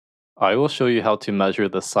I will show you how to measure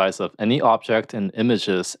the size of any object in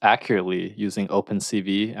images accurately using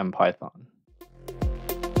OpenCV and Python.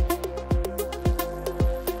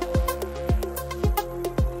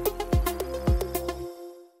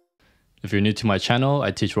 If you're new to my channel, I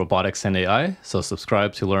teach robotics and AI, so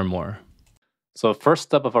subscribe to learn more. So first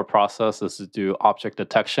step of our process is to do object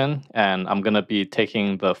detection, and I'm going to be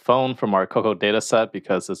taking the phone from our COCO dataset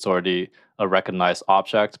because it's already a recognized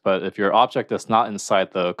object. But if your object is not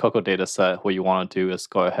inside the COCO dataset, what you want to do is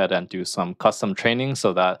go ahead and do some custom training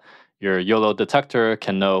so that your YOLO detector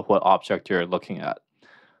can know what object you're looking at.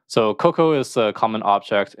 So COCO is a common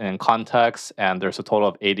object in context, and there's a total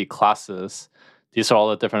of 80 classes. These are all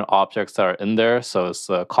the different objects that are in there, so it's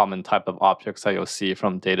a common type of objects that you'll see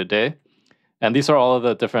from day to day. And these are all of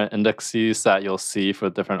the different indexes that you'll see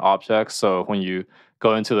for different objects. So when you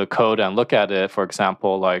go into the code and look at it, for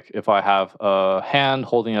example, like if I have a hand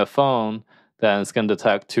holding a phone, then it's going to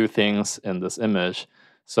detect two things in this image.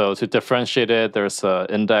 So to differentiate it, there's an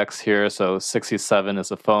index here. So 67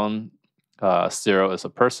 is a phone, 0 is a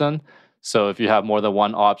person. So if you have more than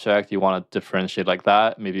one object, you want to differentiate like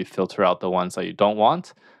that, maybe filter out the ones that you don't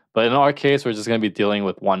want. But in our case, we're just going to be dealing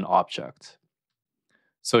with one object.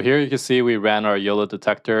 So here you can see we ran our YOLO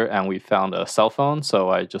detector and we found a cell phone.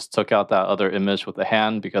 So I just took out that other image with the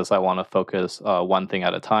hand because I want to focus one thing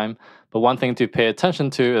at a time. But one thing to pay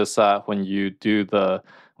attention to is that when you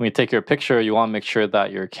take your picture, you want to make sure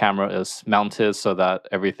that your camera is mounted so that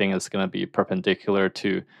everything is going to be perpendicular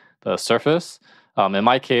to the surface. In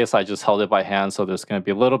my case, I just held it by hand, so there's going to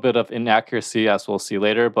be a little bit of inaccuracy, as we'll see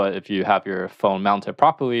later. But if you have your phone mounted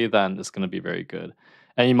properly, then it's going to be very good.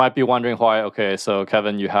 And you might be wondering why, okay, so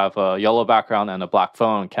Kevin, you have a yellow background and a black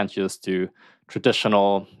phone. Can't you just do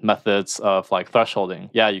traditional methods of like thresholding?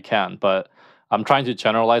 Yeah, you can, but I'm trying to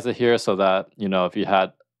generalize it here so that, if you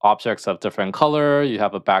had objects of different color, you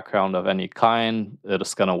have a background of any kind,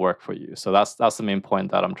 it's going to work for you. So that's the main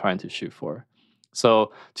point that I'm trying to shoot for.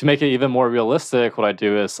 So to make it even more realistic, what I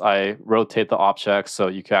do is I rotate the object so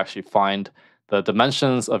you can actually find the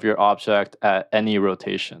dimensions of your object at any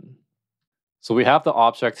rotation. So we have the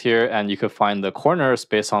object here, and you could find the corners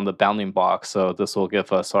based on the bounding box. So this will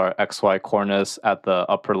give us our XY coordinates at the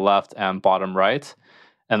upper left and bottom right.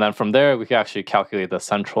 And then from there, we can actually calculate the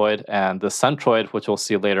centroid. And the centroid, which we'll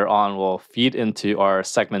see later on, will feed into our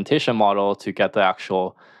segmentation model to get the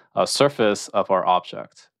actual surface of our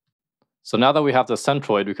object. So now that we have the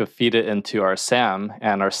centroid, we could feed it into our SAM,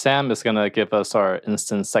 and our SAM is going to give us our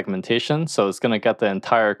instance segmentation. So it's going to get the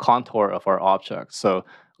entire contour of our object. So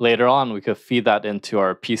later on, we could feed that into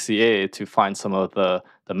our PCA to find some of the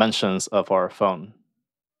dimensions of our phone.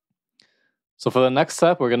 So for the next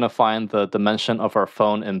step, we're going to find the dimension of our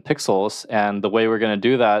phone in pixels. And the way we're going to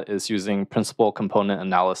do that is using principal component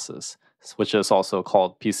analysis, which is also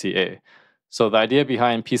called PCA. So the idea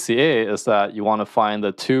behind PCA is that you want to find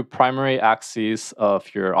the two primary axes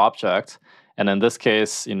of your object. And in this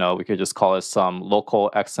case, we could just call it some local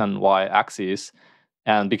X and Y axes.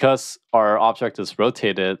 And because our object is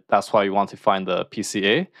rotated, that's why we want to find the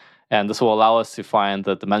PCA. And this will allow us to find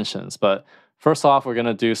the dimensions. But first off, we're going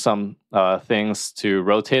to do some things to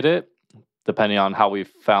rotate it, depending on how we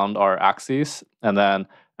found our axes. And then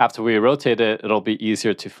after we rotate it, it'll be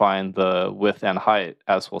easier to find the width and height,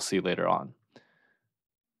 as we'll see later on.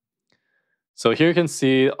 So here you can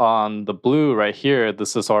see on the blue right here,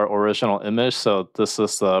 this is our original image. So this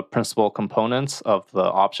is the principal components of the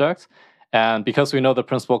object. And because we know the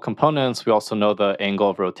principal components, we also know the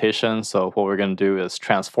angle of rotation. So what we're going to do is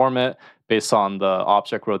transform it based on the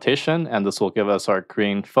object rotation, and this will give us our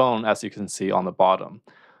green phone, as you can see on the bottom.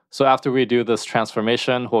 So after we do this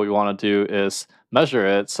transformation, what we want to do is measure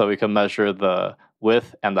it. So we can measure the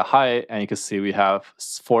width and the height, and you can see we have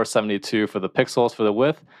 472 for the pixels for the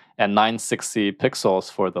width and 960 pixels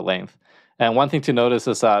for the length. And one thing to notice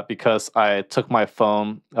is that because I took my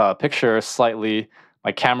phone picture slightly,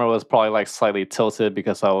 my camera was probably like slightly tilted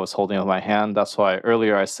because I was holding it with my hand. That's why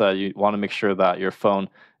earlier I said you want to make sure that your phone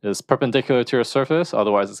is perpendicular to your surface,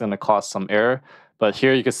 otherwise it's going to cause some error. But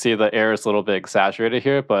here you can see the error is a little bit exaggerated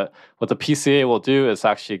here, but what the PCA will do is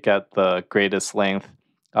actually get the greatest length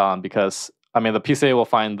because the PCA will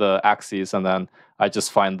find the axes, and then I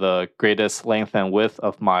just find the greatest length and width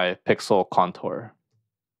of my pixel contour.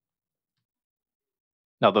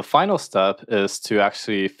 Now, the final step is to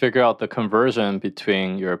actually figure out the conversion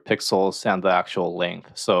between your pixels and the actual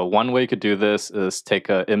length. So one way you could do this is take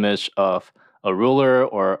an image of a ruler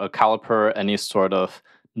or a caliper, any sort of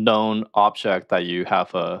known object that you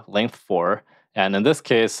have a length for. And in this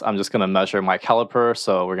case, I'm just going to measure my caliper.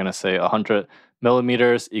 So we're going to say 100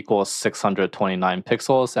 millimeters equals 629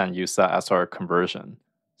 pixels and use that as our conversion.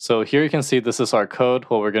 So here you can see this is our code.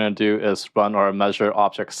 What we're going to do is run our measure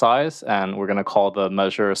object size, and we're going to call the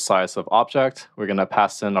measure size of object. We're going to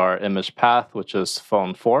pass in our image path, which is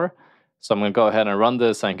phone 4. So I'm going to go ahead and run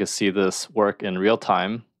this, and you can see this work in real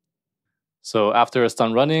time. So after it's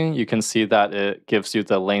done running, you can see that it gives you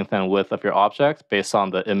the length and width of your object based on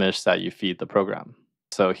the image that you feed the program.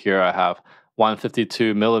 So here I have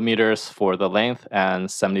 152 millimeters for the length and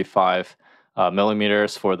 75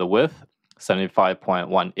 millimeters for the width,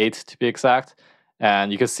 75.18 to be exact.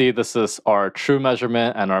 And you can see this is our true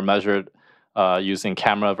measurement and our measured using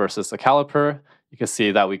camera versus a caliper. You can see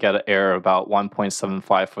that we get an error about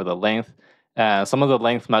 1.75 for the length. And some of the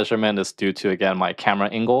length measurement is due to, again, my camera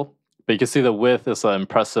angle. But you can see the width is an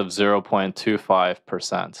impressive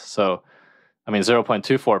 0.25%. So,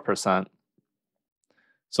 0.24%.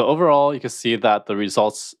 So overall, you can see that the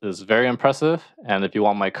results is very impressive. And if you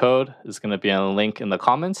want my code, it's going to be a link in the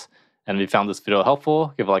comments. And if you found this video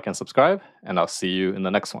helpful, give a like and subscribe, and I'll see you in the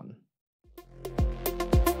next one.